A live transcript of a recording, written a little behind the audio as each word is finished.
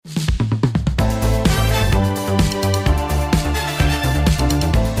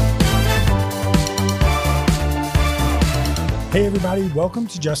Hey everybody, welcome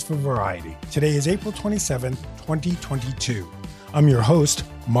to Just for Variety. Today is April 27th, 2022. I'm your host,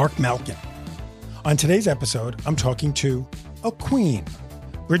 Mark Malkin. On today's episode, I'm talking to a queen.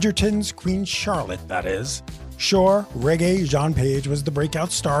 Bridgerton's Queen Charlotte, that is. Sure, Regé-Jean Page was the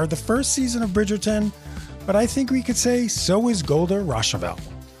breakout star of the first season of Bridgerton, but I think we could say so is Golda Rosheuvel.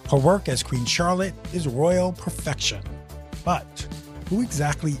 Her work as Queen Charlotte is royal perfection. But who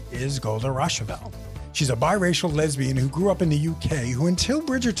exactly is Golda Rosheuvel? She's a biracial lesbian who grew up in the UK, who until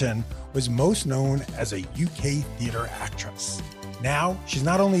Bridgerton was most known as a UK theater actress. Now, she's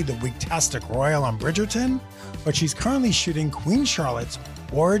not only the wigtastic royal on Bridgerton, but she's currently shooting Queen Charlotte's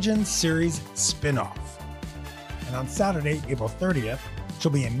Origin series spin-off. And on Saturday, April 30th,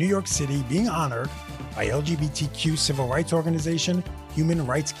 she'll be in New York City being honored by LGBTQ civil rights organization Human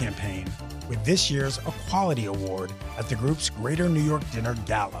Rights Campaign with this year's Equality Award at the group's Greater New York Dinner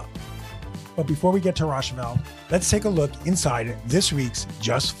Gala. But before we get to Rosheuvel, let's take a look inside this week's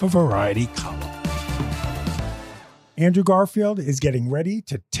Just for Variety column. Andrew Garfield is getting ready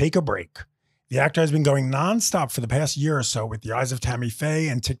to take a break. The actor has been going nonstop for the past year or so with The Eyes of Tammy Faye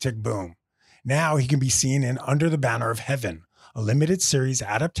and Tick, Tick, Boom. Now he can be seen in Under the Banner of Heaven, a limited series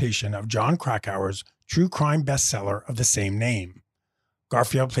adaptation of Jon Krakauer's true crime bestseller of the same name.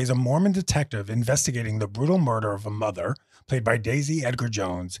 Garfield plays a Mormon detective investigating the brutal murder of a mother, played by Daisy Edgar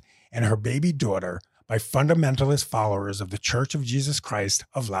Jones, and her baby daughter by fundamentalist followers of the Church of Jesus Christ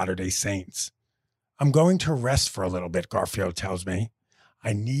of Latter-day Saints. I'm going to rest for a little bit, Garfield tells me.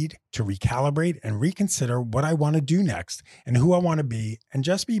 I need to recalibrate and reconsider what I want to do next and who I want to be and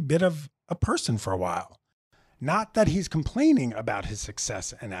just be a bit of a person for a while. Not that he's complaining about his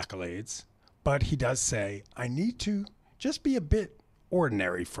success and accolades, but he does say, I need to just be a bit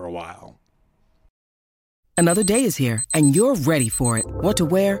ordinary for a while. Another day is here, and you're ready for it. What to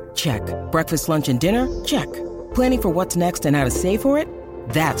wear? Check. Breakfast, lunch, and dinner? Check. Planning for what's next and how to save for it?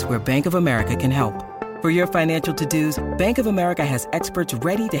 That's where Bank of America can help. For your financial to-dos, Bank of America has experts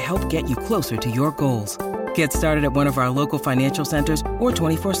ready to help get you closer to your goals. Get started at one of our local financial centers or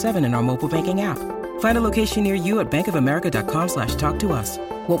 24/7 in our mobile banking app. Find a location near you at bankofamerica.com/talktous.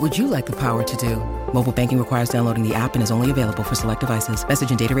 What would you like the power to do? Mobile banking requires downloading the app and is only available for select devices.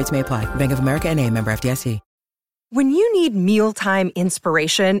 Message and data rates may apply. Bank of America N.A., member FDIC. When you need mealtime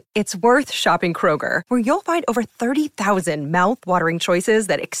inspiration, it's worth shopping Kroger, where you'll find over 30,000 mouth-watering choices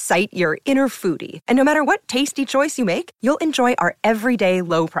that excite your inner foodie. And no matter what tasty choice you make, you'll enjoy our everyday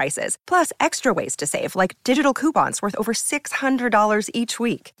low prices, plus extra ways to save, like digital coupons worth over $600 each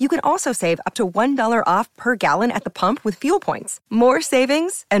week. You can also save up to $1 off per gallon at the pump with fuel points. More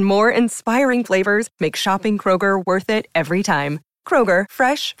savings and more inspiring flavors make shopping Kroger worth it every time. Kroger,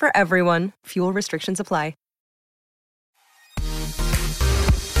 fresh for everyone. Fuel restrictions apply.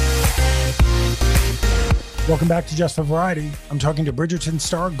 Welcome back to Just for Variety. I'm talking to Bridgerton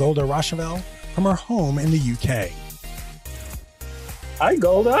star Golda Rosheuvel from her home in the UK. Hi,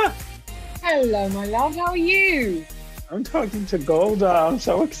 Golda. Hello, my love. How are you? I'm talking to Golda. I'm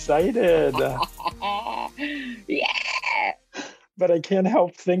so excited. Yeah. But I can't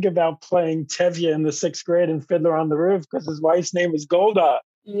help think about playing Tevye in the 6th grade in Fiddler on the Roof because his wife's name is Golda.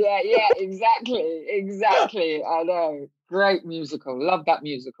 Yeah, exactly. I know. Great musical. Love that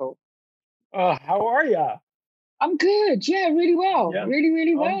musical. How are you? I'm good. Yeah, really well. Yeah.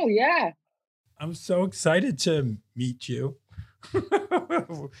 Really well. Yeah. I'm so excited to meet you.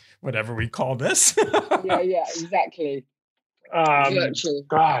 Whatever we call this. Yeah, exactly. Virtual.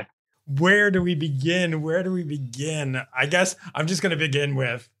 God. Where do we begin? I guess I'm just going to begin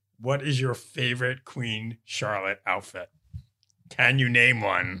with, what is your favorite Queen Charlotte outfit? Can you name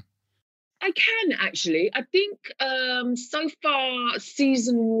one? I can, actually. I think so far,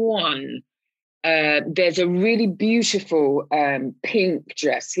 season 1, there's a really beautiful pink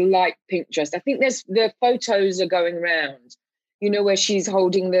dress, light pink dress. I think the photos are going around, where she's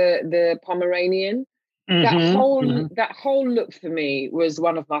holding the Pomeranian. That whole look for me was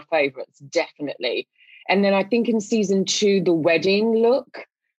one of my favorites, definitely. And then I think in season 2, the wedding look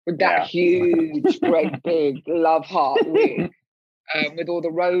with that huge, great big love heart wig. With all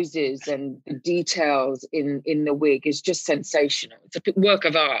the roses and the details in the wig is just sensational. It's a work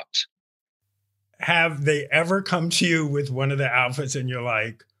of art. Have they ever come to you with one of the outfits and you're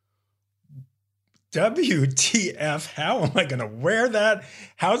like, WTF, how am I going to wear that?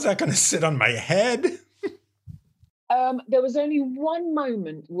 How's that going to sit on my head? There was only one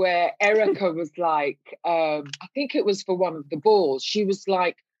moment where Erica was like, I think it was for one of the balls. She was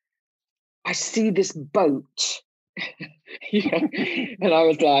like, I see this boat. And I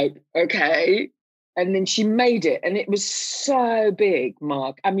was like, okay. And then she made it, and it was so big,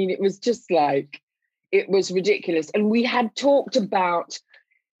 Mark. I mean, it was just like, It was ridiculous. And we had talked about,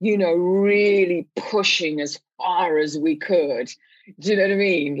 you know, really pushing as far as we could. Do you know what I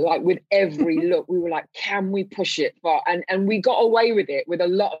mean? Like with every look, we were like, can we push it far? And we got away with it with a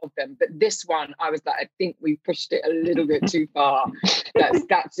lot of them. But this one, I was like, I think we pushed it a little bit too far.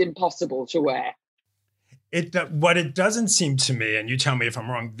 That's impossible to wear. What it doesn't seem to me, and you tell me if I'm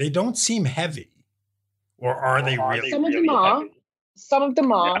wrong, they don't seem heavy. Or are they really? Some of them are. Some of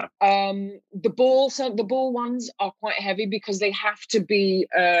them are. The ball ones are quite heavy because they have to be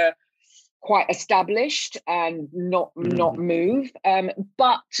quite established and not move.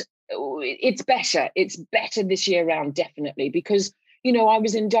 But it's better. It's better this year round, definitely, because, you know, I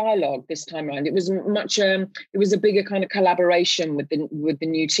was in dialogue this time around. It was much. It was a bigger kind of collaboration with the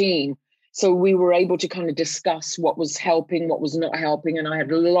new team. So we were able to kind of discuss what was helping, what was not helping, and I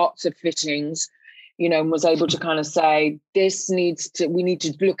had lots of fittings, you know, and was able to kind of say, we need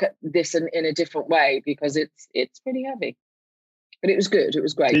to look at this in a different way because it's pretty heavy. But it was good. It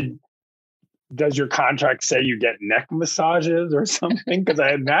was great. Does your contract say you get neck massages or something? Because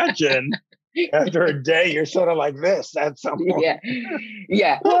I imagine after a day, you're sort of like this at some point.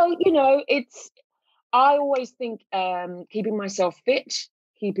 Yeah. Well, you know, I always think keeping myself fit,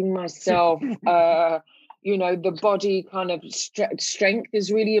 keeping myself, you know, the body kind of strength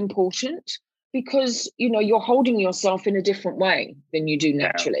is really important because, you know, you're holding yourself in a different way than you do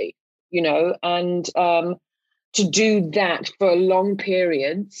naturally, you know, and to do that for long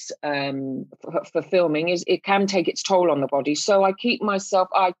periods for filming it can take its toll on the body. So I keep myself,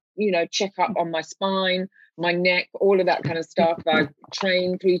 you know, check up on my spine, my neck, all of that kind of stuff. I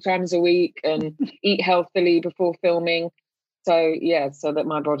train 3 times a week and eat healthily before filming. So, yeah, so that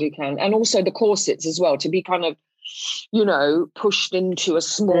my body can. And also the corsets as well, to be kind of, you know, pushed into a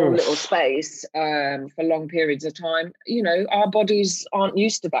small little space for long periods of time. You know, our bodies aren't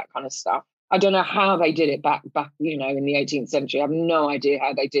used to that kind of stuff. I don't know how they did it back, you know, in the 18th century. I have no idea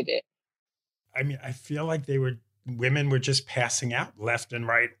how they did it. I mean, I feel like women were just passing out left and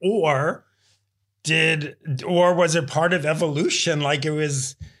right, or was it part of evolution? Like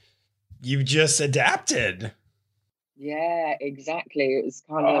you just adapted. Yeah, exactly. It was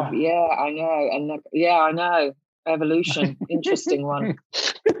kind of, I know. And I know. Evolution. Interesting one.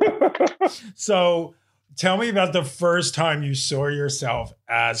 So tell me about the first time you saw yourself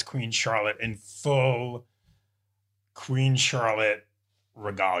as Queen Charlotte in full Queen Charlotte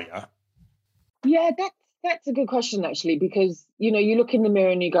regalia. Yeah, that's a good question, actually, because, you know, you look in the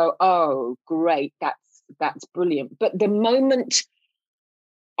mirror and you go, oh, great, that's brilliant. But the moment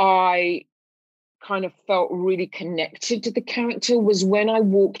I kind of felt really connected to the character was when I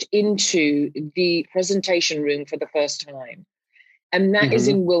walked into the presentation room for the first time. And that is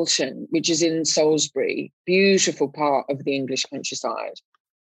in Wilton, which is in Salisbury, beautiful part of the English countryside.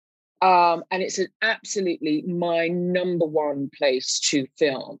 And it's absolutely my number one place to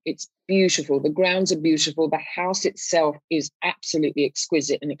film. It's beautiful. The grounds are beautiful. The house itself is absolutely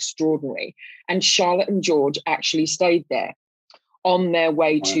exquisite and extraordinary. And Charlotte and George actually stayed there on their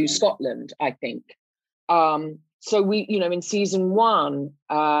way to Scotland, I think. So we, you know, in season 1,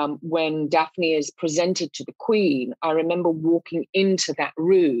 when Daphne is presented to the Queen, I remember walking into that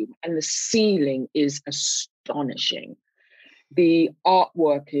room and the ceiling is astonishing. The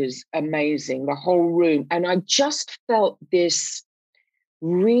artwork is amazing, the whole room. And I just felt this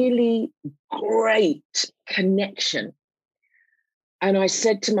really great connection. And I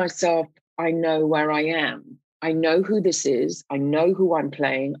said to myself, I know where I am. I know who this is. I know who I'm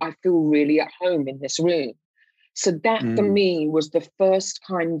playing. I feel really at home in this room. So that for me was the first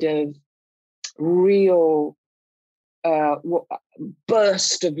kind of real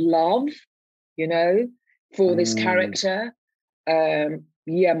burst of love, you know, for this character.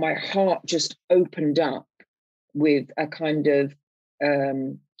 My heart just opened up with a kind of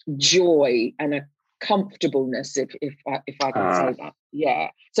joy and a comfortableness, if I can say that. Yeah.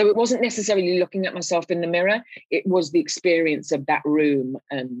 So it wasn't necessarily looking at myself in the mirror. It was the experience of that room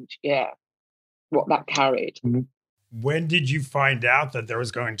and what that carried. When did you find out that there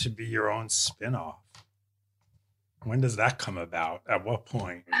was going to be your own spinoff? When does that come about? At what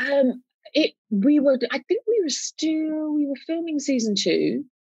point? I think we were filming season 2.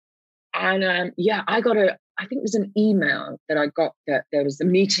 And I think it was an email that I got that there was a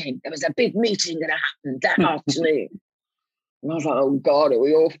meeting. There was a big meeting that happened that afternoon. And I was like, oh God, are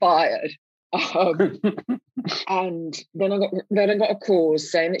we all fired? And then I got a call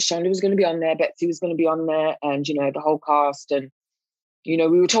saying that Shonda was going to be on there, Betsy was going to be on there, and, you know, the whole cast. And, you know,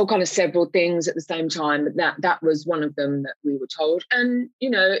 we were told kind of several things at the same time, but that was one of them that we were told. And, you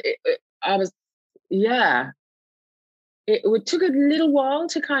know, it took a little while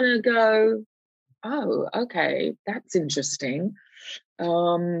to kind of go, oh, okay, that's interesting.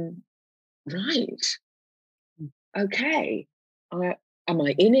 Right. Okay. Am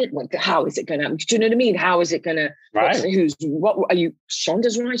I in it? How is it going to? Do you know what I mean? How is it going to? Right. What are you?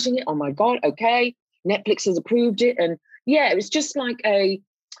 Shonda's writing it. Oh my God. Okay. Netflix has approved it, and yeah, it was just like a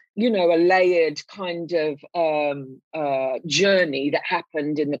layered kind of journey that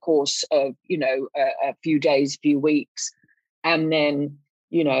happened in the course of a few days, few weeks, and then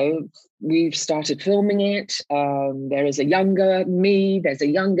we've started filming it. There is a younger me, there's a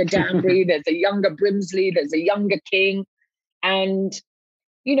younger Danbury, there's a younger Brimsley, there's a younger King. And,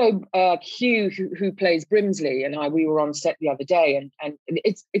 Hugh, who plays Brimsley, and we were on set the other day. And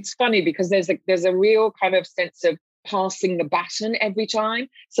it's funny because there's a real kind of sense of passing the baton every time.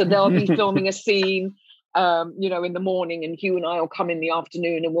 So they'll be filming a scene, in the morning, and Hugh and I will come in the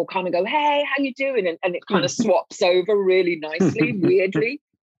afternoon and we'll kind of go, hey, how you doing? And it kind of swaps over really nicely, weirdly.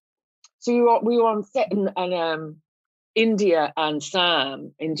 So we were on set, and India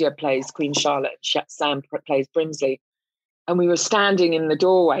plays Queen Charlotte, Sam plays Brimsley. And we were standing in the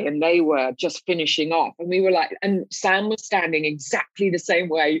doorway and they were just finishing off. And we were like, and Sam was standing exactly the same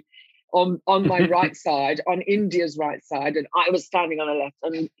way on my right side, on India's right side. And I was standing on the left.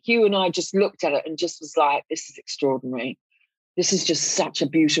 And Hugh and I just looked at it and just was like, this is extraordinary. This is just such a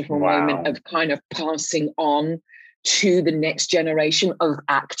beautiful moment of kind of passing on to the next generation of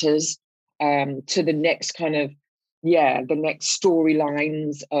actors, to the next kind of, the next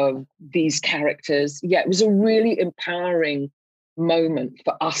storylines of these characters. Yeah, it was a really empowering moment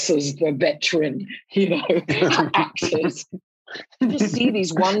for us as the veteran, actors. To see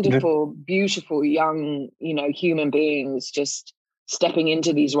these wonderful, beautiful, young, human beings just stepping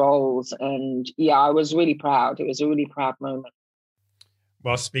into these roles. And yeah, I was really proud. It was a really proud moment.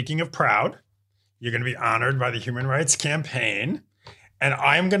 Well, speaking of proud, you're going to be honored by the Human Rights Campaign. And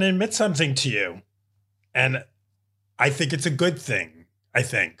I'm going to admit something to you. And I think it's a good thing.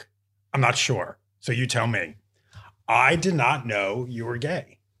 I'm not sure. So you tell me. I did not know you were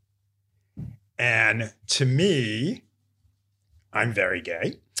gay. And to me, I'm very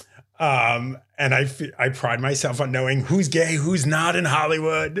gay. And I pride myself on knowing who's gay, who's not in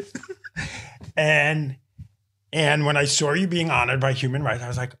Hollywood. and when I saw you being honored by Human Rights, I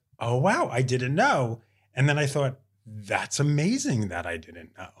was like, oh, wow, I didn't know. And then I thought, that's amazing that I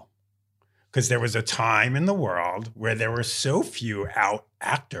didn't know. Because there was a time in the world where there were so few out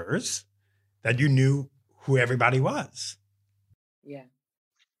actors that you knew who everybody was. Yeah.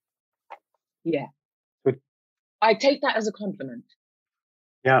 Yeah. I take that as a compliment.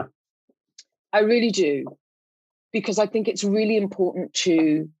 Yeah. I really do. Because I think it's really important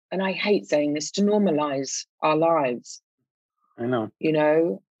to, and I hate saying this, to normalize our lives. I know.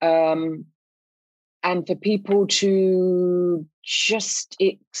 And for people to just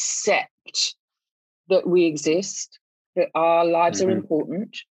accept that we exist, that our lives are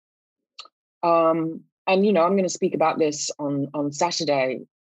important. And, I'm going to speak about this on Saturday,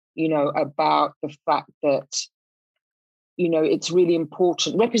 about the fact that, it's really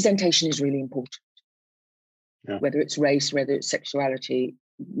important. Representation is really important. Yeah. Whether it's race, whether it's sexuality,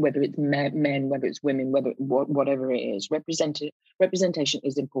 whether it's men, whether it's women, whatever it is, representation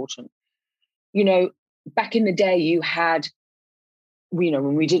is important. Back in the day, you had,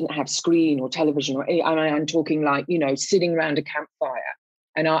 when we didn't have screen or television, and I'm talking like, sitting around a campfire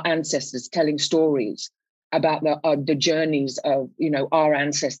and our ancestors telling stories about the journeys of, our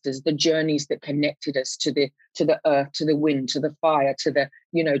ancestors, the journeys that connected us to the earth, to the wind, to the fire, to the,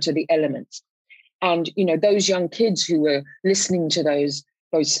 to the elements. And, those young kids who were listening to those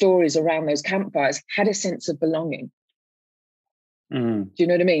stories around those campfires had a sense of belonging. Do you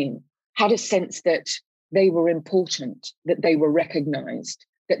know what I mean? Had a sense that they were important, that they were recognized,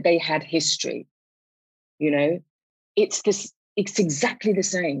 that they had history. It's exactly the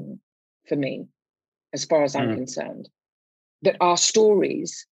same for me, as far as I'm concerned, that our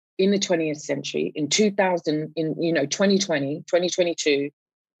stories in the 20th century, in 2020, 2022,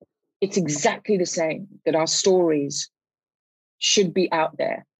 it's exactly the same, that our stories should be out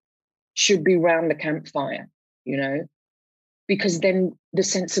there, should be round the campfire, because then the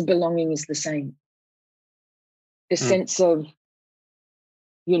sense of belonging is the same. The sense of,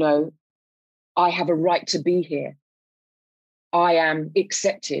 I have a right to be here. I am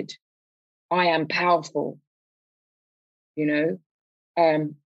accepted. I am powerful. That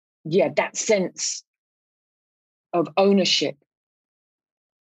sense of ownership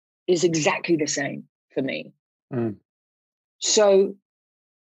is exactly the same for me. So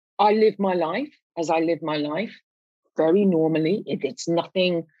I live my life as I live my life, very normally. It's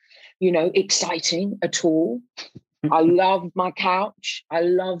nothing, exciting at all. I love my couch. I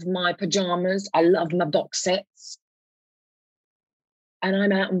love my pajamas. I love my box sets. And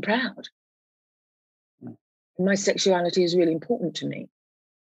I'm out and proud. My sexuality is really important to me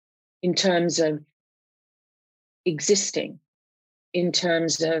in terms of existing, in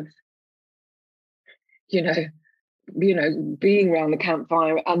terms of, being around the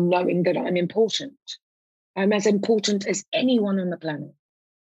campfire and knowing that I'm important. I'm as important as anyone on the planet.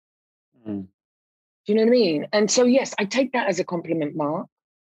 Do you know what I mean? And so, yes, I take that as a compliment, Mark,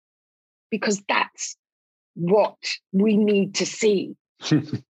 because that's what we need to see.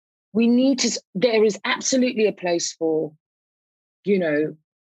 There is absolutely a place for,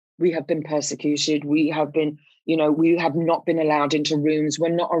 we have been persecuted. We have been, we have not been allowed into rooms. We're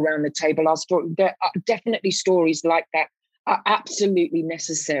not around the table. There are definitely stories like that are absolutely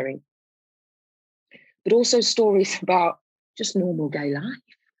necessary. But also stories about just normal gay life,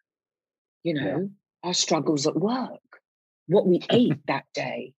 our struggles at work, what we ate that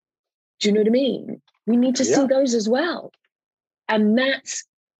day. Do you know what I mean? We need to see those as well. And that's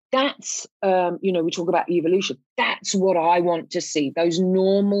we talk about evolution. That's what I want to see. Those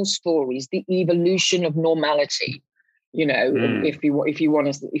normal stories, the evolution of normality, if you want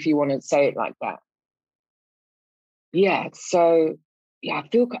to say it like that. Yeah. So I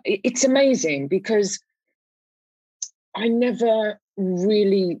feel it's amazing because I never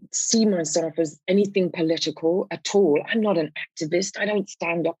really see myself as anything political at all. I'm not an activist. I don't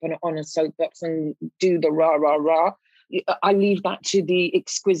stand up on a soapbox and do the rah, rah, rah. I leave that to the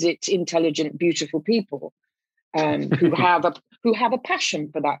exquisite, intelligent, beautiful people who have a passion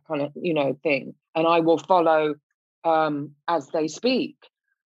for that kind of, thing. And I will follow as they speak.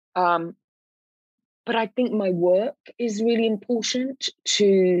 But I think my work is really important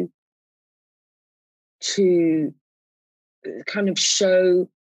to kind of show,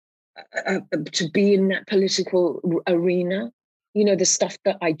 to be in that political arena, the stuff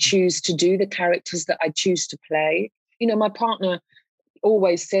that I choose to do, the characters that I choose to play. My partner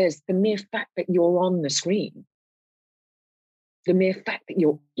always says the mere fact that you're on the screen, the mere fact that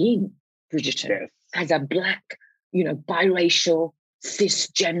you're in Bridgerton as a Black, biracial,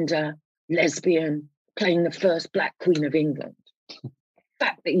 cisgender, lesbian, playing the first Black Queen of England, the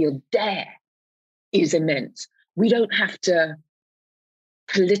fact that you're there is immense. We don't have to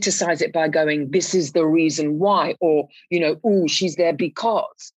politicize it by going, this is the reason why, or, she's there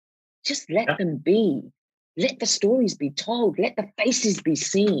because. Just let them be. Let the stories be told. Let the faces be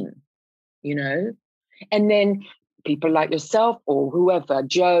seen, And then people like yourself or whoever,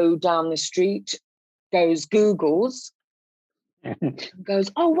 Joe down the street, Googles, goes,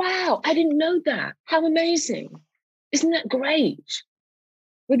 oh, wow, I didn't know that. How amazing. Isn't that great?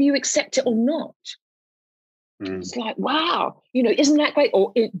 Whether you accept it or not. It's like, wow, isn't that great?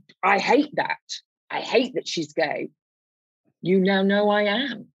 Or I hate that. I hate that she's gay. You now know I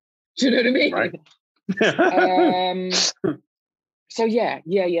am. Do you know what I mean? Right. So yeah.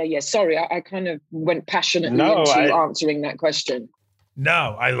 Sorry, I kind of went passionately into answering that question.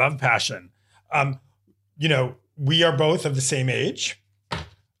 No, I love passion. We are both of the same age.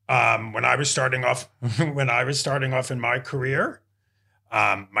 When I was starting off in my career,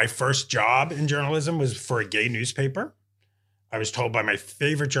 my first job in journalism was for a gay newspaper. I was told by my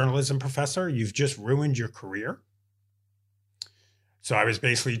favorite journalism professor, you've just ruined your career. So I was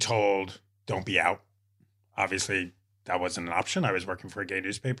basically told, don't be out. Obviously, that wasn't an option. I was working for a gay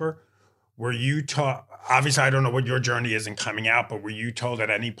newspaper. Were you taught, obviously, I don't know what your journey is in coming out, but were you told at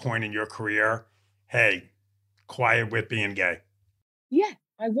any point in your career, hey, quiet with being gay? Yeah,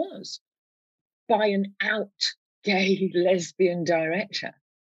 I was. By an out gay lesbian director,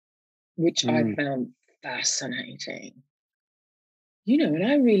 which I found fascinating. And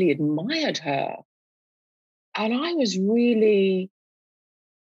I really admired her. And I was really,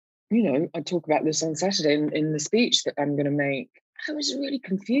 I talk about this on Saturday in the speech that I'm going to make. I was really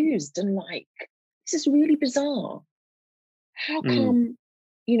confused and like, this is really bizarre. How come,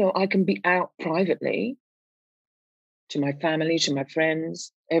 I can be out privately to my family, to my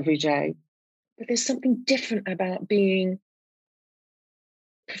friends every day, but there's something different about being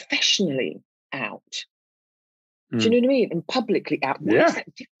professionally out. Do you know what I mean? And publicly out. Why is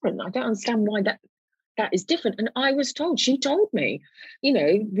that different? I don't understand why that is different. And I was told, she told me,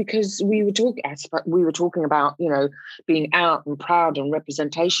 because we were talking about, being out and proud and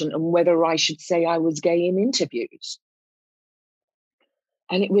representation and whether I should say I was gay in interviews.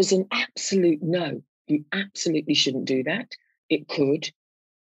 And it was an absolute no. You absolutely shouldn't do that. It could,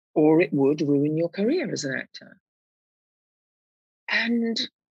 or it would ruin your career as an actor. And,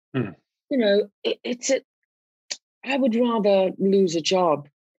 I would rather lose a job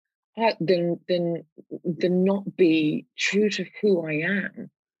than not be true to who I am.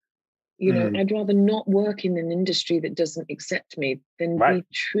 You know, I'd rather not work in an industry that doesn't accept me than be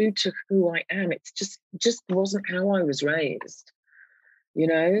true to who I am. It's just wasn't how I was raised, you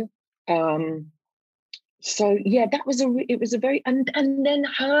know? So yeah, it was a very, and then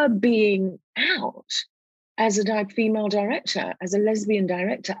her being out as a female director, as a lesbian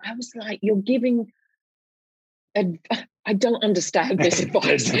director, I was like, you're giving, I don't understand this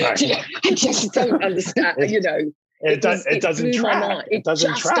advice. I just don't understand, you know. It doesn't track. It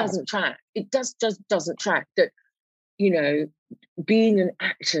doesn't track. It just doesn't track that, you know, being an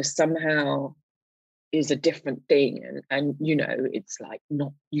actor somehow is a different thing. And you know, it's like,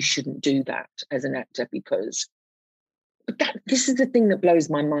 not, you shouldn't do that as an actor because, but this is the thing that blows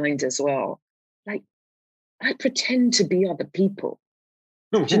my mind as well. Like, I pretend to be other people.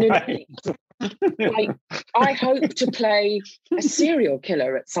 Do you know what I mean? Like, I hope to play a serial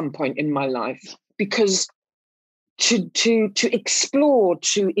killer at some point in my life because to explore,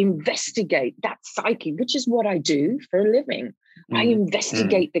 to investigate that psyche, which is what I do for a living. I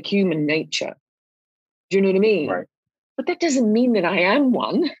investigate the human nature. Do you know what I mean? Right. But that doesn't mean that I am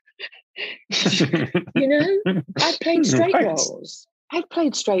one. You know, I've played straight roles. I've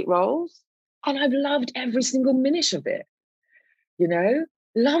played straight roles and I've loved every single minute of it. You know,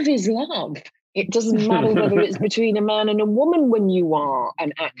 love is love. It doesn't matter whether it's between a man and a woman when you are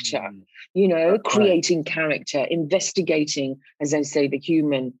an actor, you know, creating character, investigating, as I say, the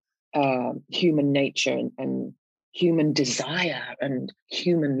human nature and human desire and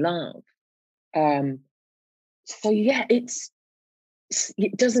human love. So yeah, it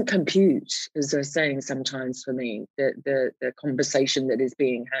doesn't compute, as they're saying sometimes for me, the conversation that is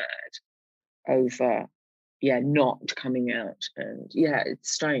being had over, not coming out. And yeah,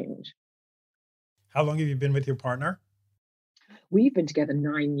 it's strange. How long have you been with your partner? We've been together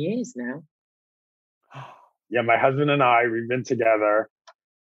 9 years now. Yeah, my husband and I, we've been together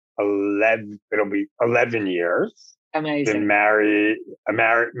 11 years. Amazing. Been married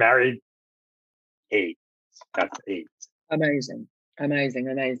 8. That's 8. Amazing.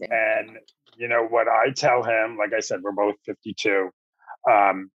 And you know what I tell him, like I said, we're both 52.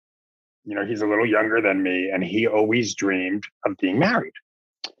 You know, he's a little younger than me and he always dreamed of being married.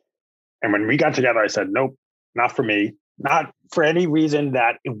 And when we got together, I said, nope, not for me. Not for any reason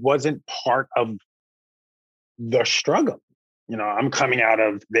that it wasn't part of the struggle. You know, I'm coming out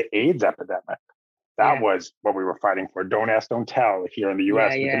of the AIDS epidemic. That was what we were fighting for. Don't ask, don't tell here in the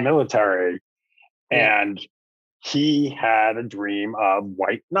US with the military. And he had a dream of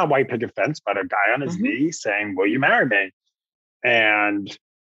not white picket fence, but a guy on his knee saying, will you marry me? And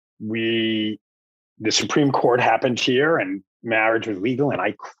the Supreme Court happened here and marriage was legal. And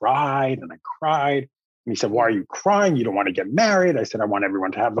I cried. And he said, why are you crying? You don't want to get married. I said, I want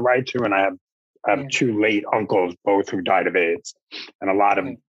everyone to have the right to. And I have 2 late uncles, both who died of AIDS. And a lot of,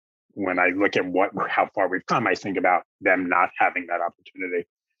 when I look at how far we've come, I think about them not having that opportunity.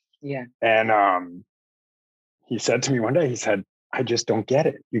 Yeah. And he said to me one day, he said, I just don't get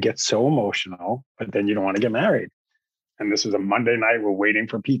it. You get so emotional, but then you don't want to get married. And this was a Monday night. We're waiting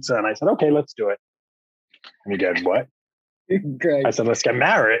for pizza. And I said, okay, let's do it. And he goes, what? Great. I said, let's get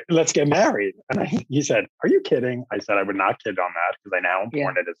married. And he said, are you kidding? I said, I would not kid on that because I now am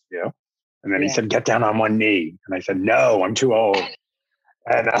born it as you. And then he said, get down on one knee. And I said, no, I'm too old.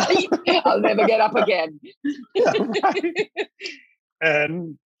 And I'll never get up again.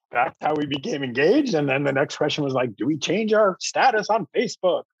 And that's how we became engaged. And then the next question was like, do we change our status on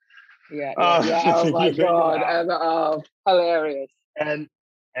Facebook? Yeah. Oh my God. Hilarious. And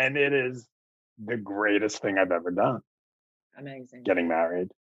it is the greatest thing I've ever done. Amazing. Getting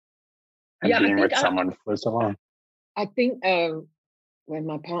married and being with someone for so long. I think when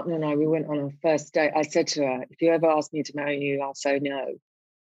my partner and we went on our first date, I said to her, if you ever ask me to marry you, I'll say no.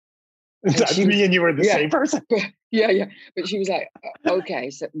 That's me and you were the same person? Yeah. But she was like, okay,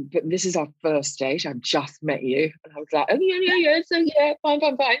 but this is our first date. I've just met you. And I was like, oh, yeah. So yeah, fine.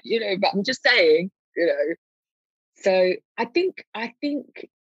 You know, but I'm just saying, you know. So I think that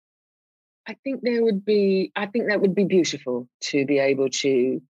would be beautiful to be able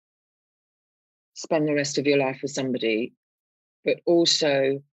to spend the rest of your life with somebody, but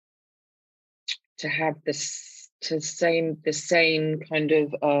also to have the same kind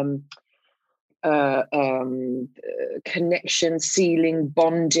of connection, sealing,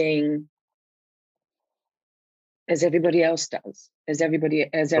 bonding as everybody else does, as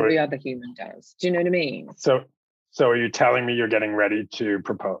every other human does. Do you know what I mean? So are you telling me you're getting ready to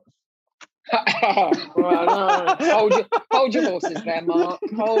propose? Well, no. Hold your horses there, Mark.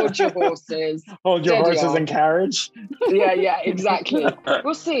 Hold your horses. Hold your Steady horses on. and carriage. Yeah, exactly.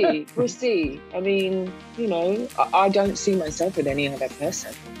 We'll see. I mean, I don't see myself with any other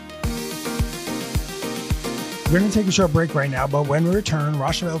person. We're going to take a short break right now, but when we return,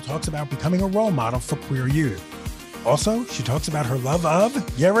 Rosheuvel talks about becoming a role model for queer youth. Also, she talks about her love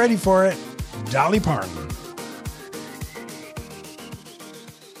of, get ready for it, Dolly Parton.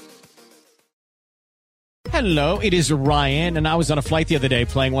 Hello, it is Ryan, and I was on a flight the other day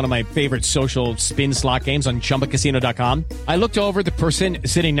playing one of my favorite social spin slot games on ChumbaCasino.com. I looked over the person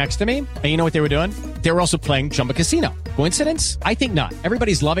sitting next to me, and you know what they were doing? They were also playing Chumba Casino. Coincidence? I think not.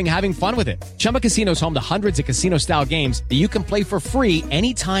 Everybody's loving having fun with it. Chumba Casino is home to hundreds of casino-style games that you can play for free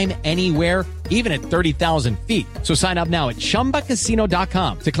anytime, anywhere, even at 30,000 feet. So sign up now at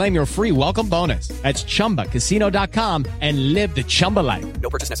ChumbaCasino.com to claim your free welcome bonus. That's ChumbaCasino.com and live the Chumba life. No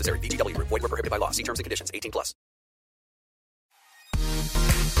purchase necessary. VGW. Void where prohibited by law. See terms and conditions. 18+.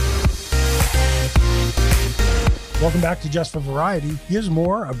 Welcome back to Just for Variety. Here's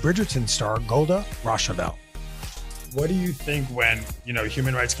more of Bridgerton star Golda Rosheuvel. What do you think when,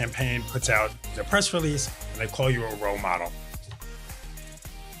 Human Rights Campaign puts out the press release and they call you a role model?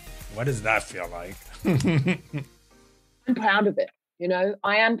 What does that feel like? I'm proud of it.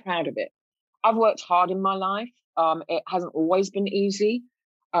 I am proud of it. I've worked hard in my life. It hasn't always been easy.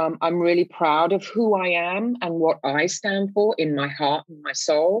 I'm really proud of who I am and what I stand for in my heart and my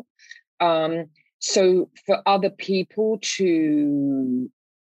soul. So for other people to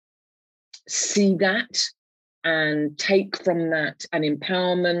see that and take from that an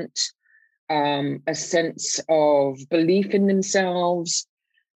empowerment, a sense of belief in themselves,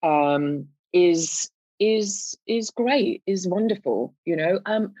 is great, is wonderful.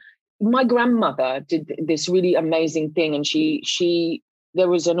 My grandmother did this really amazing thing, and there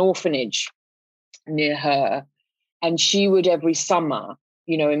was an orphanage near her, and she would every summer,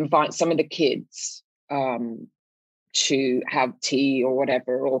 invite some of the kids to have tea or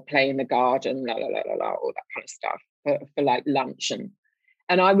whatever, or play in the garden, all that kind of stuff for like lunch.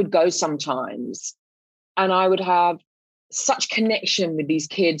 And I would go sometimes, and I would have such connection with these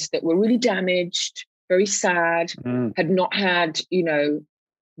kids that were really damaged, very sad, had not had,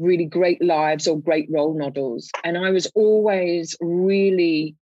 really great lives or great role models. And I was always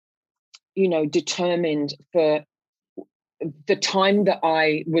really, determined for the time that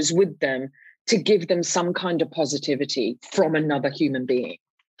I was with them to give them some kind of positivity from another human being.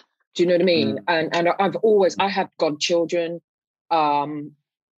 Do you know what I mean? And I have godchildren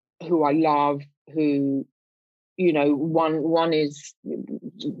who I love, who, one is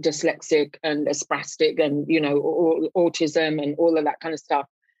dyslexic and a spastic and, autism and all of that kind of stuff.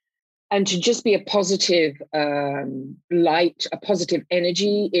 And to just be a positive light, a positive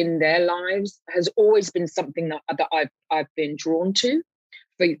energy in their lives has always been something that I've been drawn to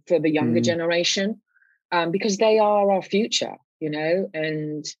for the younger generation, because they are our future,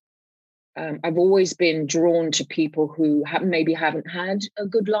 and I've always been drawn to people who maybe haven't had a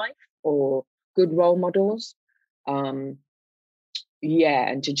good life or good role models. And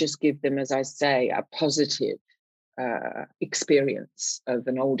to just give them, as I say, a positive experience of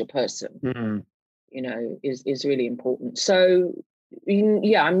an older person, is really important. So,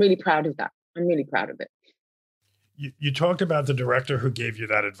 I'm really proud of that. I'm really proud of it. You talked about the director who gave you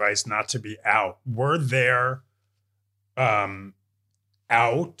that advice not to be out. Were there out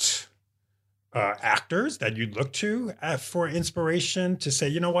actors that you'd look to for inspiration to say,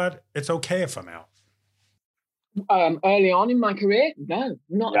 you know what, it's okay if I'm out? Early on in my career, no,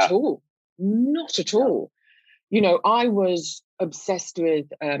 not at all. Not at all. I was obsessed with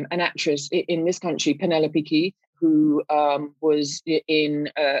an actress in this country, Penelope Keith, who was in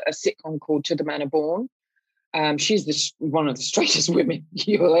a sitcom called To the Manor Born. She's one of the straightest women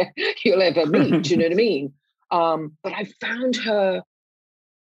you'll ever meet. Do you know what I mean? But I found her,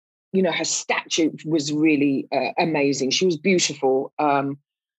 her stature was really amazing. She was beautiful.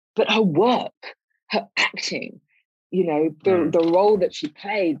 But her work, her acting, the role that she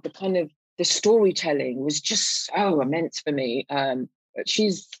played, the storytelling was just so immense for me.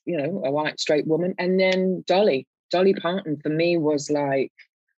 She's, a white, straight woman. And then Dolly Parton for me was like,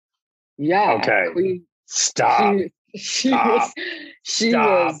 okay. Stop. She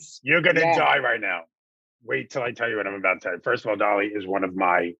was. You're going to yeah. die right now. Wait till I tell you what I'm about to tell you. First of all, Dolly is one of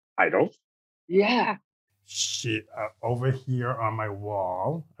my idols. Yeah. She over here on my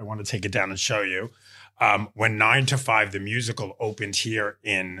wall, I want to take it down and show you. When 9 to 5, the musical opened here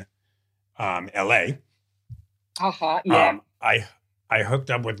in LA. Yeah. I I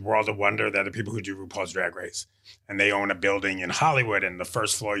hooked up with World of Wonder. They're the people who do RuPaul's Drag Race. And they own a building in Hollywood. And the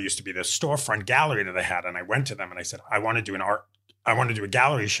first floor used to be the storefront gallery that they had. And I went to them and I said, I want to do a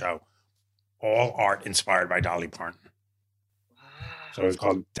gallery show, all art inspired by Dolly Parton. So it was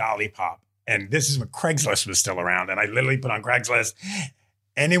called Dolly Pop. And this is when Craigslist was still around. And I literally put on Craigslist,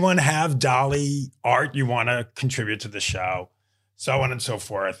 anyone have Dolly art you want to contribute to the show? So on and so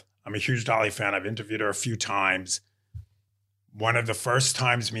forth. I'm a huge Dolly fan. I've interviewed her a few times. One of the first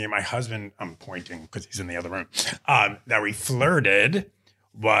times me and my husband, I'm pointing because he's in the other room, that we flirted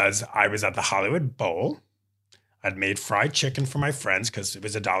was I was at the Hollywood Bowl. I'd made fried chicken for my friends because it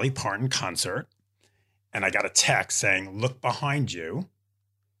was a Dolly Parton concert. And I got a text saying, look behind you.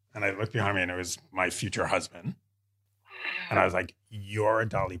 And I looked behind me and it was my future husband. And I was like, you're a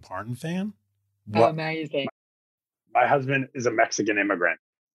Dolly Parton fan? What? Amazing. My husband is a Mexican immigrant.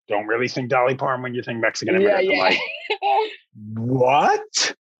 Don't really think Dolly Parton when you think Mexican immigrant. Yeah. I'm like,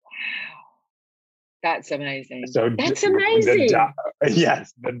 what? That's amazing. So that's amazing.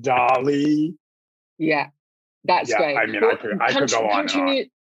 Yes, the Dolly. Yeah, that's great. I mean, I could go on.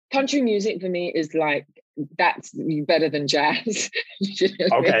 Country music for me is like, that's better than jazz. You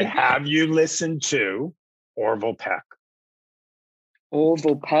know okay, I mean? Have you listened to Orville Peck?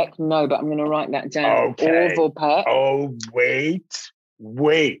 Orville Peck? No, but I'm going to write that down. Okay. Orville Peck. Oh, wait.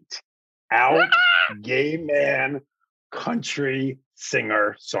 Out gay man, country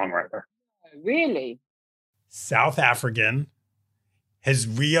singer, songwriter. Really? South African. His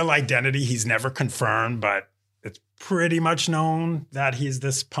real identity, he's never confirmed, but it's pretty much known that he's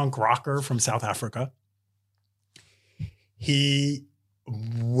this punk rocker from South Africa.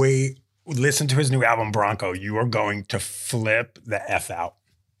 Listen to his new album, Bronco. You are going to flip the F out.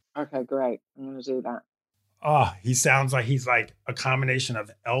 Okay, great. I'm going to do that. Oh, he sounds like he's like a combination of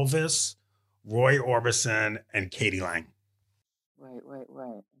Elvis, Roy Orbison, and Katie Lang. Wait. I'm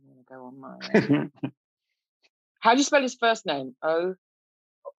going to go on mine. How do you spell his first name? Orville.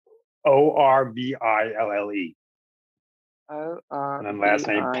 And then last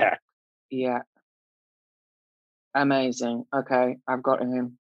name Peck. Yeah. Amazing. Okay, I've got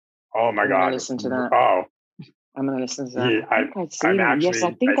him. Oh my God. I'm going to listen to that. Oh. I'm going to listen to that. Yeah, I think I've seen him. Yes,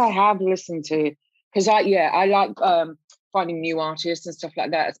 I think I have listened to, because I like finding new artists and stuff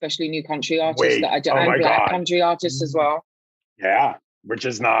like that, especially new country artists that I don't, and black country artists as well. Yeah, which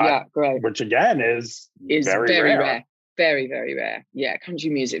is not, great. Which again is very rare. Very, very rare. Yeah, country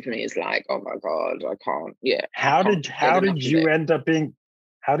music for me is like, oh my God, I can't. Yeah. How did you end up being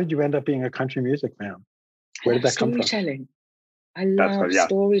a country music fan? Where did that come from? Storytelling. I love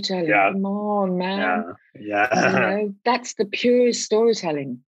storytelling. Yeah. Come on, man. Yeah. That's the purest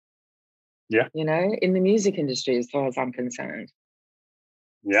storytelling. Yeah. In the music industry, as far as I'm concerned.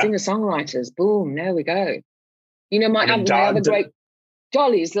 Yeah. Singer-songwriters, boom, there we go. My other great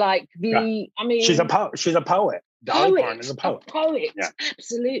Dolly's like she's a poet. Dolly Parton is a poet. Yeah.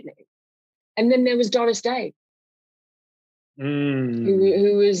 Absolutely. And then there was Doris Day,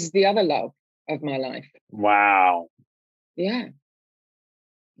 who is the other love of my life. Wow. Yeah.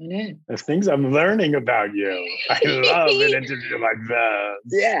 I know. There's things I'm learning about you. I love an interview like that.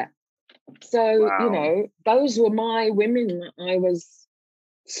 Yeah. So, those were my women that I was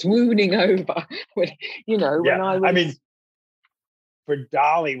swooning over when I was... I mean, for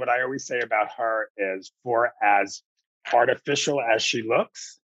Dolly, what I always say about her is, for as artificial as she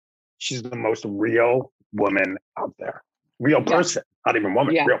looks, she's the most real woman out there. Real person, not even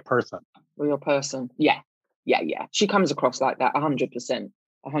woman, real person. Real person. Yeah. She comes across like that 100%.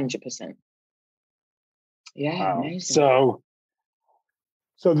 100%. Yeah, wow. Amazing.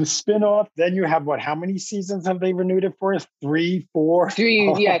 So the spin-off, then you have how many seasons have they renewed it for us? 3, 4?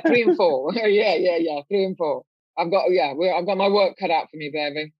 3, 3 and 4. Yeah, 3 and 4. I've got my work cut out for me,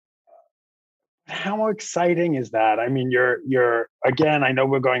 baby. How exciting is that? I mean, you're again, I know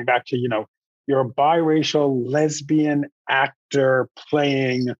we're going back to, you're a biracial lesbian actor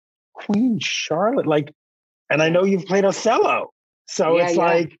playing Queen Charlotte, and I know you've played Othello. So it's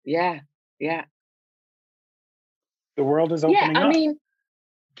Yeah. The world is opening up.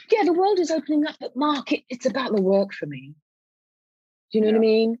 The world is opening up, but Mark, it's about the work for me. Do you know what I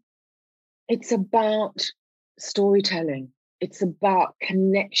mean? It's about storytelling. It's about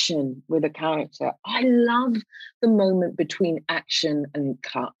connection with a character. I love the moment between action and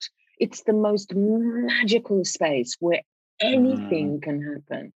cut. It's the most magical space where anything can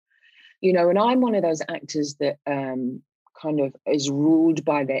happen. And I'm one of those actors that kind of is ruled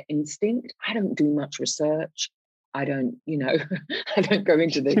by their instinct. I don't do much research. I don't, I don't go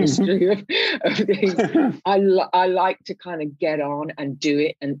into the history of things. I like to kind of get on and do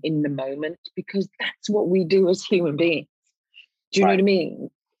it and in the moment, because that's what we do as human beings. Do you know what I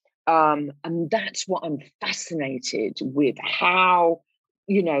mean? And that's what I'm fascinated with, how,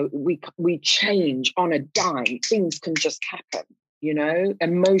 you know, we change on a dime. Things can just happen, you know,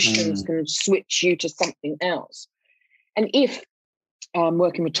 emotions can switch you to something else. And if I'm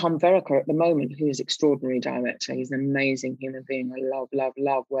working with Tom Verica at the moment, who is an extraordinary director, he's an amazing human being. I love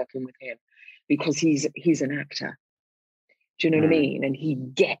working with him because he's an actor. Do you know what I mean? And he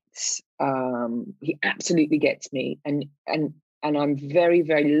absolutely gets me. And I'm very,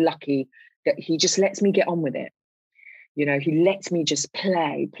 very lucky that he just lets me get on with it. You know, he lets me just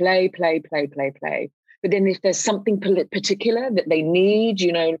play. But then if there's something particular that they need,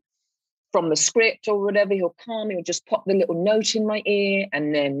 you know, from the script or whatever, he'll just pop the little note in my ear.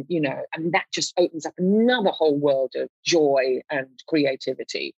 And then, you know, and that just opens up another whole world of joy and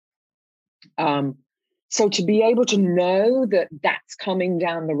creativity. So to be able to know that that's coming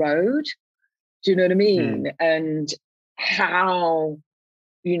down the road, do you know what I mean? And how,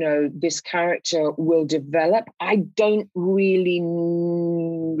 you know, this character will develop. I don't really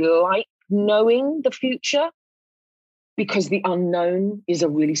like knowing the future because the unknown is a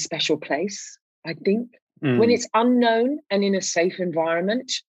really special place, I think. When it's unknown and in a safe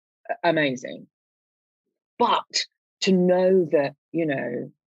environment, amazing. But to know that, you know,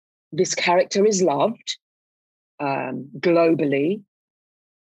 this character is loved globally,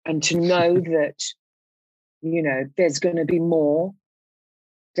 and to know that, you know, there's going to be more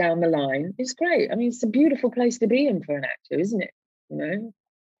down the line is great. I mean, it's a beautiful place to be in for an actor, isn't it? You know?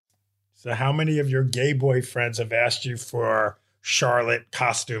 So how many of your gay boyfriends have asked you for Charlotte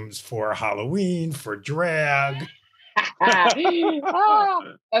costumes for Halloween, for drag? A few.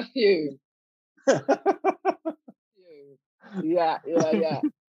 Yeah.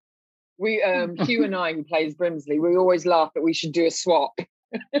 We, Hugh and I, who plays Brimsley, we always laugh that we should do a swap.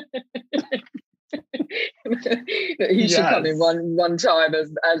 That he should come in one time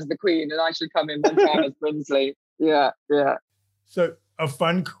as the Queen, and I should come in one time as Brimsley. Yeah. So a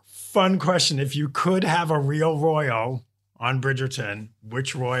fun question: if you could have a real royal on Bridgerton,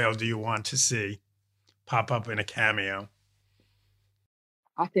 which royal do you want to see pop up in a cameo?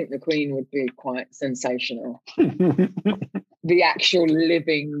 I think the Queen would be quite sensational. The actual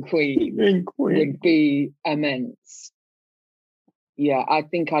living Queen would be immense. Yeah, I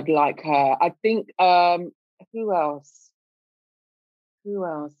think I'd like her. I think, who else?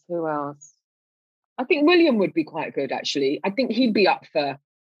 I think William would be quite good, actually. I think he'd be up for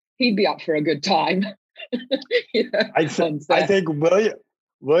a good time. You know, I think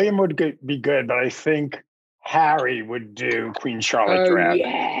William would be good, but I think Harry would do Queen Charlotte drag.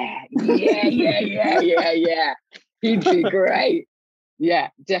 Yeah. He'd be great. Yeah,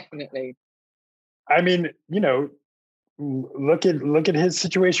 definitely. I mean, you know, look at his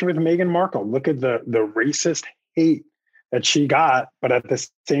situation with Meghan Markle. Look at the racist hate that she got, but at the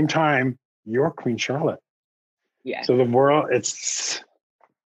same time, you're Queen Charlotte. Yeah. So the world, it's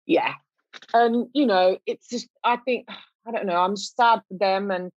yeah. And you know, it's just, I think, I don't know, I'm sad for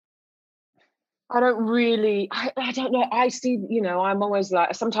them, and I don't know. I see, you know, I'm always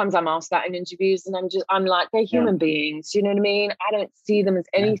like, sometimes I'm asked that in interviews, and I'm like, they're human beings. You know what I mean? I don't see them as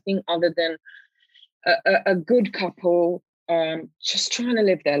anything other than a good couple, just trying to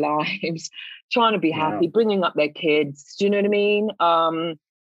live their lives, trying to be happy, bringing up their kids. Do you know what I mean?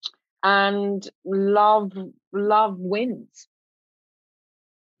 And love wins.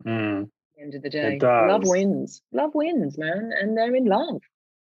 At the end of the day, love wins, man. And they're in love.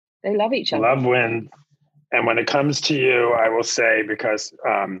 They love each other. Love wins. And when it comes to you, I will say, because,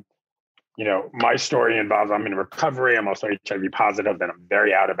 you know, my story involves, I'm in recovery. I'm also HIV positive, and I'm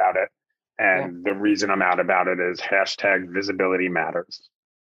very out about it. And the reason I'm out about it is #visibility matters.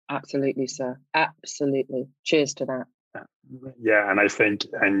 Absolutely, sir. Absolutely. Cheers to that. Yeah. And I think,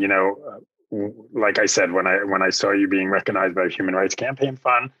 and, you know, like I said, when I saw you being recognized by the Human Rights Campaign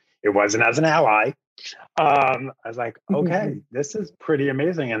Fund, it wasn't as an ally. I was like, okay, this is pretty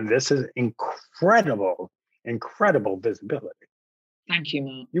amazing. And this is incredible visibility. Thank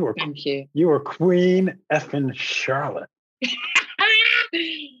you, Mark. Thank you. You were Queen effing Charlotte.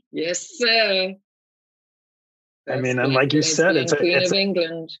 Yes, sir. I mean, and like you said, it's Queen of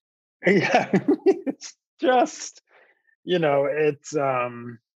England. Yeah, it's just, you know, it's I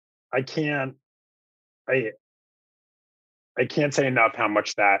can't say enough how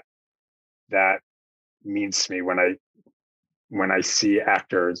much that means to me when I see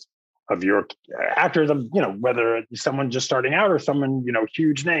actors of, you know, whether someone just starting out or someone, you know,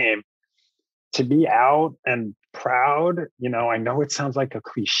 huge name, to be out and proud. You know, I know it sounds like a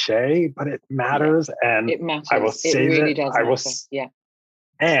cliche, but it matters. Yeah, and it matters. I will say it really that does matter. Yeah.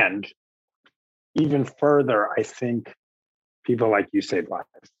 And even further, I think people like you save lives.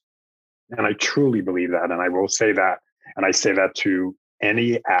 And I truly believe that. And I will say that. And I say that to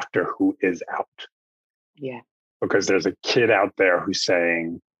any actor who is out. Yeah. Because there's a kid out there who's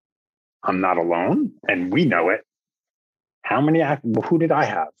saying, I'm not alone. And we know it. Who did I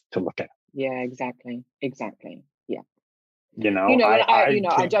have to look at? Yeah, exactly. Yeah.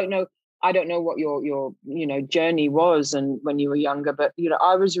 I don't know what your journey was and when you were younger, but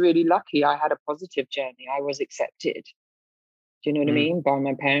I was really lucky. I had a positive journey. I was accepted. Do you know what I mean? By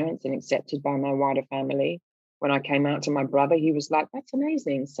my parents and accepted by my wider family. When I came out to my brother, he was like, "That's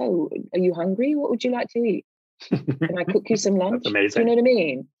amazing. So, are you hungry? What would you like to eat? Can I cook you some lunch?" That's amazing. Do you know what I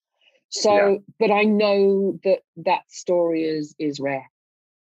mean? So, but I know that story is rare.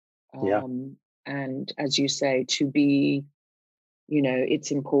 And as you say, to be, it's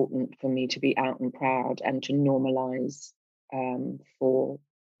important for me to be out and proud and to normalize for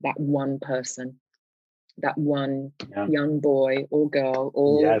that one person, that one young boy or girl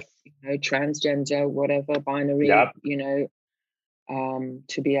or transgender, whatever, binary,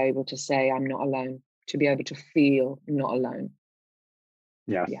 to be able to say I'm not alone, to be able to feel not alone.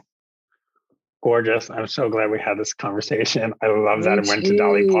 Yes. Yeah. Gorgeous. I'm so glad we had this conversation. I love that it went to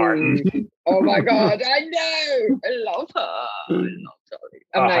Dolly Parton. Oh my God, I know. I love her. I love Dolly.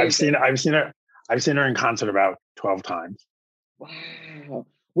 I've seen her in concert about 12 times. Wow.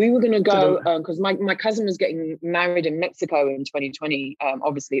 We were going to go because my cousin was getting married in Mexico in 2020.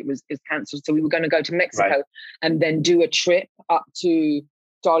 Obviously, it was cancelled. So we were going to go to Mexico and then do a trip up to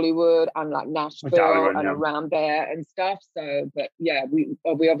Dollywood and like Nashville and around there and stuff. So, but yeah, we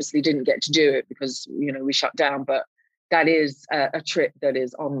obviously didn't get to do it because, we shut down. But that is a trip that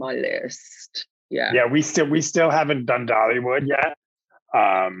is on my list. Yeah. Yeah, we still haven't done Dollywood yet.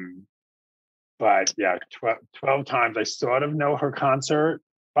 But yeah, 12 times. I sort of know her concert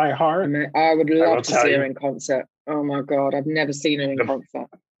by heart. I would love to see her in concert. Oh my God, I've never seen her in concert.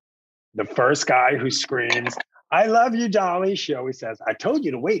 The first guy who screams, "I love you, Dolly," she always says, "I told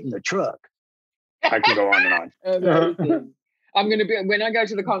you to wait in the truck." I can go on and on. Amazing. I'm going to be, when I go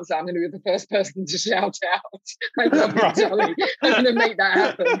to the concert, I'm going to be the first person to shout out, "I love you, Dolly." I'm going to make that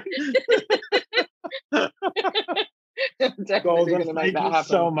happen. Definitely going to make that happen. Thank you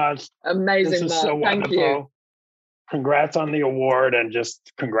so much. Amazing. This is so wonderful. Thank you. Congrats on the award and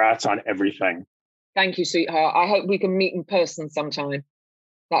just congrats on everything. Thank you, sweetheart. I hope we can meet in person sometime.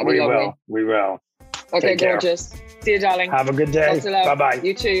 That'd be lovely. We will. Okay, gorgeous. See you, darling. Have a good day. Bye-bye.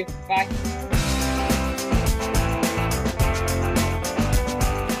 You too. Bye.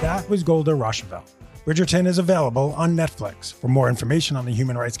 That was Golda Rosheuvel. Bridgerton is available on Netflix. For more information on the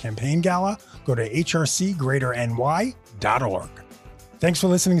Human Rights Campaign Gala, go to hrcgreaterny.org. Thanks for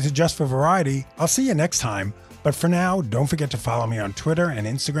listening to Just for Variety. I'll see you next time. But for now, don't forget to follow me on Twitter and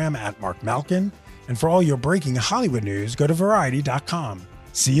Instagram at Mark Malkin. And for all your breaking Hollywood news, go to Variety.com.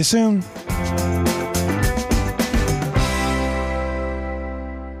 See you soon.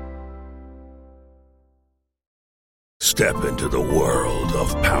 Step into the world of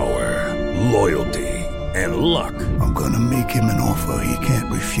power, loyalty, and luck. I'm gonna make him an offer he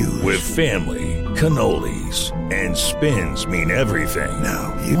can't refuse. With family, cannolis, and spins mean everything.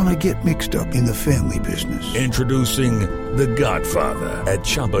 Now, you wanna get mixed up in the family business. Introducing The Godfather at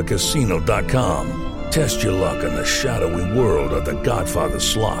ChumbaCasino.com. Test your luck in the shadowy world of The Godfather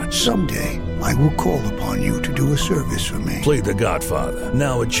slot. Someday, I will call upon you to do a service for me. Play The Godfather,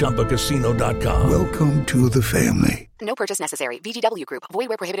 now at ChumbaCasino.com. Welcome to the family. No purchase necessary. VGW Group. Void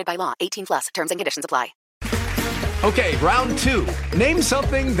where prohibited by law. 18+. Terms and conditions apply. Okay, round two. Name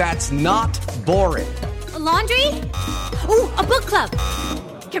something that's not boring. A laundry? Ooh, a book club.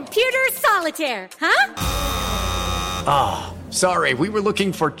 Computer solitaire, huh? Ah, sorry. We were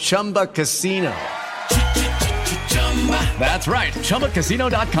looking for Chumba Casino. That's right.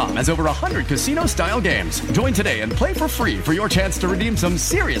 ChumbaCasino.com has over 100 casino-style games. Join today and play for free for your chance to redeem some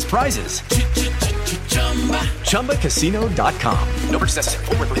serious prizes. ChumbaCasino.com. No purchase necessary.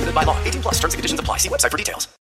 Void where prohibited by law. 18+. Terms and conditions apply. See website for details.